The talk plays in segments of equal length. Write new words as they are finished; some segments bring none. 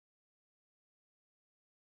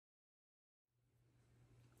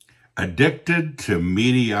Addicted to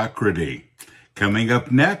Mediocrity. Coming up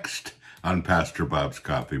next on Pastor Bob's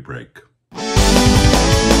Coffee Break.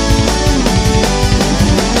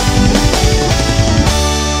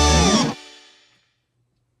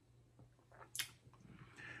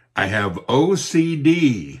 I have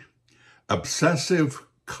OCD, obsessive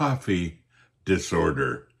coffee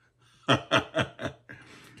disorder. Love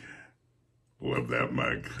that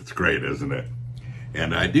mug. It's great, isn't it?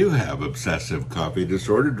 And I do have obsessive coffee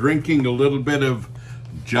disorder, drinking a little bit of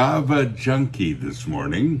Java Junkie this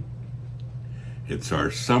morning. It's our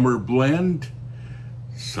summer blend.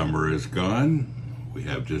 Summer is gone. We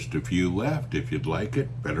have just a few left. If you'd like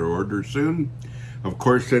it, better order soon. Of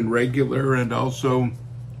course, in regular and also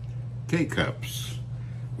K-Cups.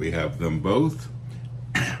 We have them both.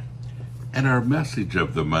 And our message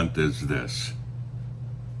of the month is this.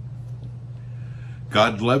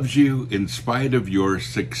 God loves you in spite of your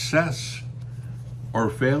success or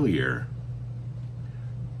failure.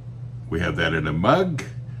 We have that in a mug,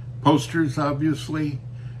 posters, obviously,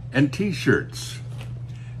 and t-shirts.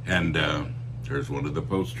 And there's one of the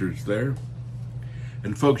posters there.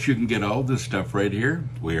 And folks, you can get all this stuff right here.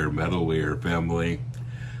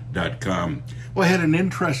 WeAreMetal.com. Well, I had an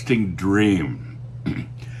interesting dream.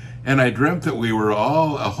 And I dreamt that we were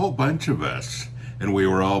all, a whole bunch of us, and we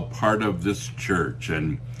were all part of this church.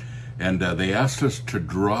 And they asked us to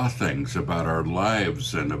draw things about our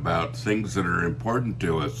lives and about things that are important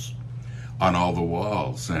to us on all the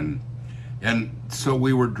walls. And so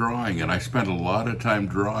we were drawing, and I spent a lot of time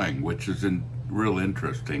drawing, which is real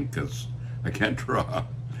interesting because I can't draw.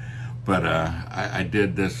 But I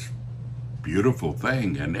did this beautiful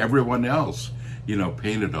thing, and everyone else,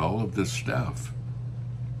 painted all of this stuff.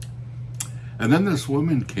 And then this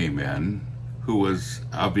woman came in who was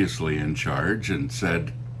obviously in charge and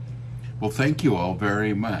said, well, thank you all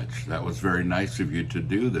very much. That was very nice of you to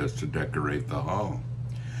do this, to decorate the hall.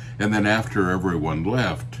 And then after everyone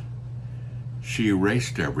left, she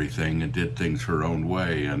erased everything and did things her own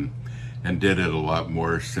way and did it a lot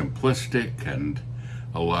more simplistic and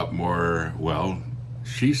a lot more, well,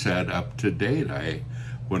 she said up to date.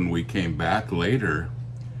 When we came back later,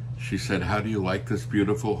 she said, how do you like this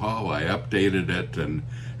beautiful hall? I updated it and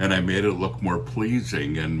I made it look more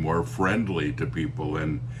pleasing and more friendly to people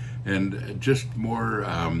and just more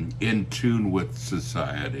in tune with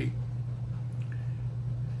society.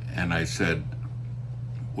 And I said,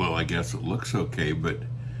 well, I guess it looks okay, but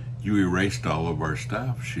you erased all of our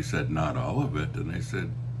stuff. She said, not all of it. And I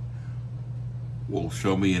said, well,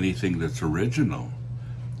 show me anything that's original.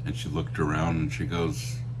 And she looked around and she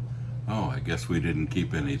goes, oh, I guess we didn't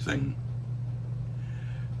keep anything.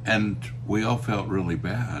 And we all felt really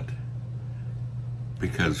bad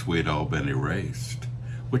because we'd all been erased,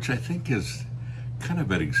 which I think is kind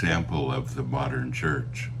of an example of the modern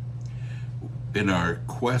church. In our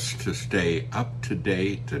quest to stay up to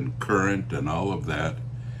date and current and all of that,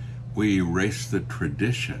 we erase the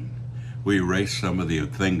tradition. We erase some of the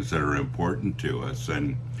things that are important to us.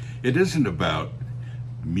 And it isn't about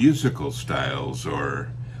musical styles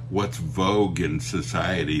or what's vogue in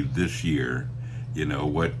society this year,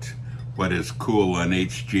 what is cool on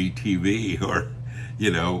HGTV or,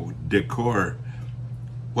 decor.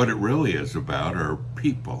 What it really is about are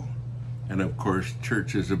people. And of course,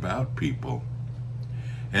 church is about people.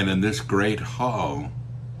 And in this great hall,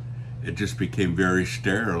 it just became very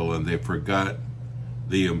sterile and they forgot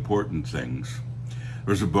the important things.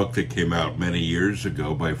 There was a book that came out many years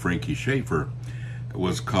ago by Frankie Schaefer. It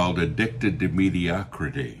was called Addicted to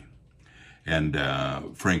Mediocrity. And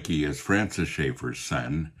Frankie is Francis Schaefer's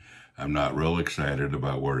son. I'm not real excited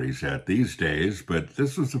about where he's at these days, but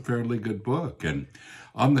this was a fairly good book. And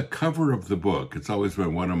on the cover of the book, it's always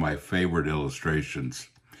been one of my favorite illustrations.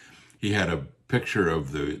 He had a picture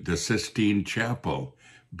of the Sistine Chapel,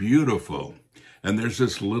 beautiful. And there's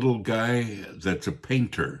this little guy that's a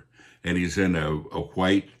painter, and he's in a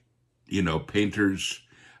white, painter's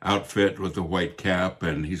outfit with a white cap,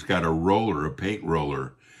 and he's got a paint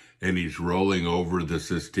roller, and he's rolling over the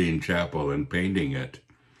Sistine Chapel and painting it.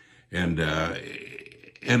 And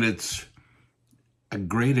it's a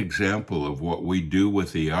great example of what we do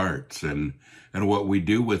with the arts and what we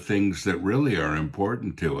do with things that really are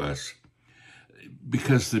important to us,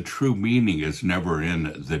 because the true meaning is never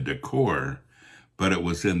in the decor, but it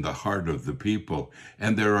was in the heart of the people.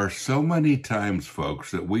 And there are so many times,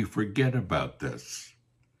 folks, that we forget about this.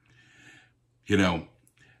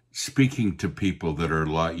 Speaking to people that are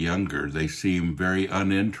a lot younger, they seem very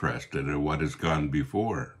uninterested in what has gone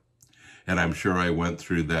before. And I'm sure I went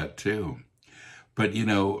through that too. But,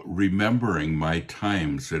 remembering my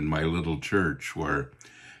times in my little church where,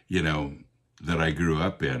 that I grew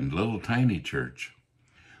up in, little tiny church,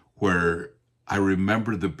 where I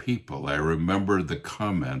remember the people, I remember the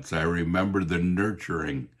comments, I remember the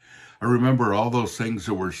nurturing, I remember all those things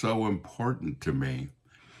that were so important to me.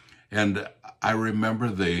 And I remember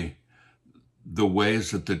the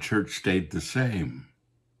ways that the church stayed the same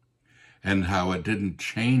and how it didn't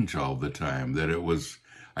change all the time, that it was,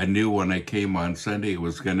 I knew when I came on Sunday, it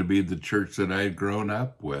was going to be the church that I had grown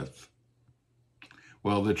up with.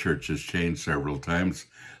 Well, the church has changed several times.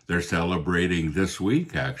 They're celebrating this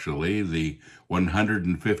week, actually, the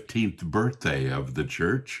 115th birthday of the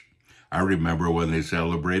church. I remember when they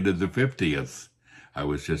celebrated the 50th. I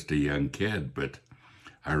was just a young kid, but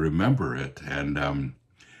I remember it. And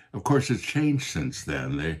of course, it's changed since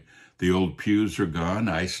then. The old pews are gone.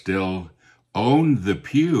 I still own the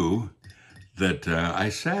pew that I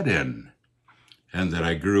sat in and that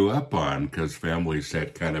I grew up on, because family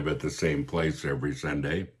sat kind of at the same place every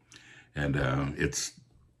Sunday. And it's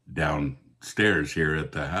downstairs here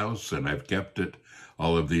at the house, and I've kept it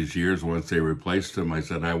all of these years. Once they replaced them, I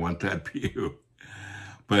said, I want that pew.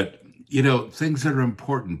 But, you know, things that are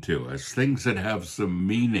important to us, things that have some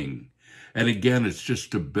meaning. And again, it's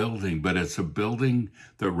just a building, but it's a building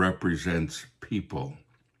that represents people.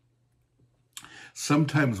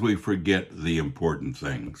 Sometimes we forget the important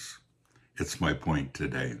things. It's my point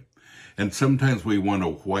today. And sometimes we want to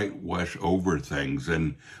whitewash over things,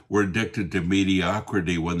 and we're addicted to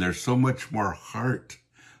mediocrity when there's so much more heart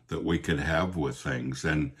that we could have with things.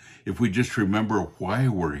 And if we just remember why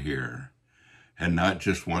we're here and not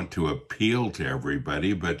just want to appeal to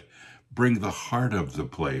everybody, but bring the heart of the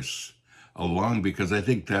place along, because I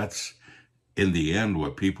think that's, in the end,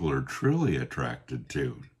 what people are truly attracted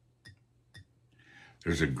to.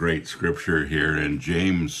 There's a great scripture here in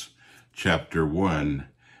James chapter 1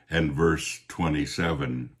 and verse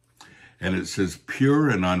 27. And it says, pure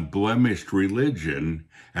and unblemished religion,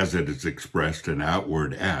 as it is expressed in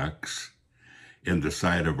outward acts, in the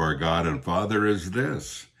sight of our God and Father, is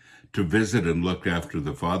this: to visit and look after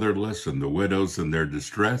the fatherless and the widows in their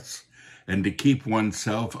distress, and to keep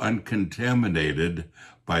oneself uncontaminated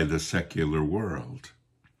by the secular world.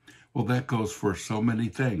 Well, that goes for so many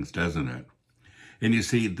things, doesn't it? And you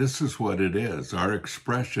see, this is what it is. Our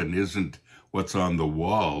expression isn't what's on the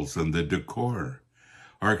walls and the decor.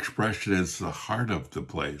 Our expression is the heart of the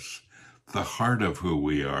place, the heart of who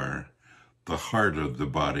we are, the heart of the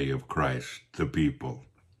body of Christ, the people.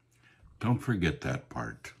 Don't forget that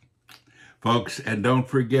part. Folks, and don't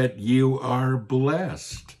forget, you are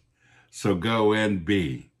blessed. So go and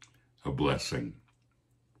be a blessing.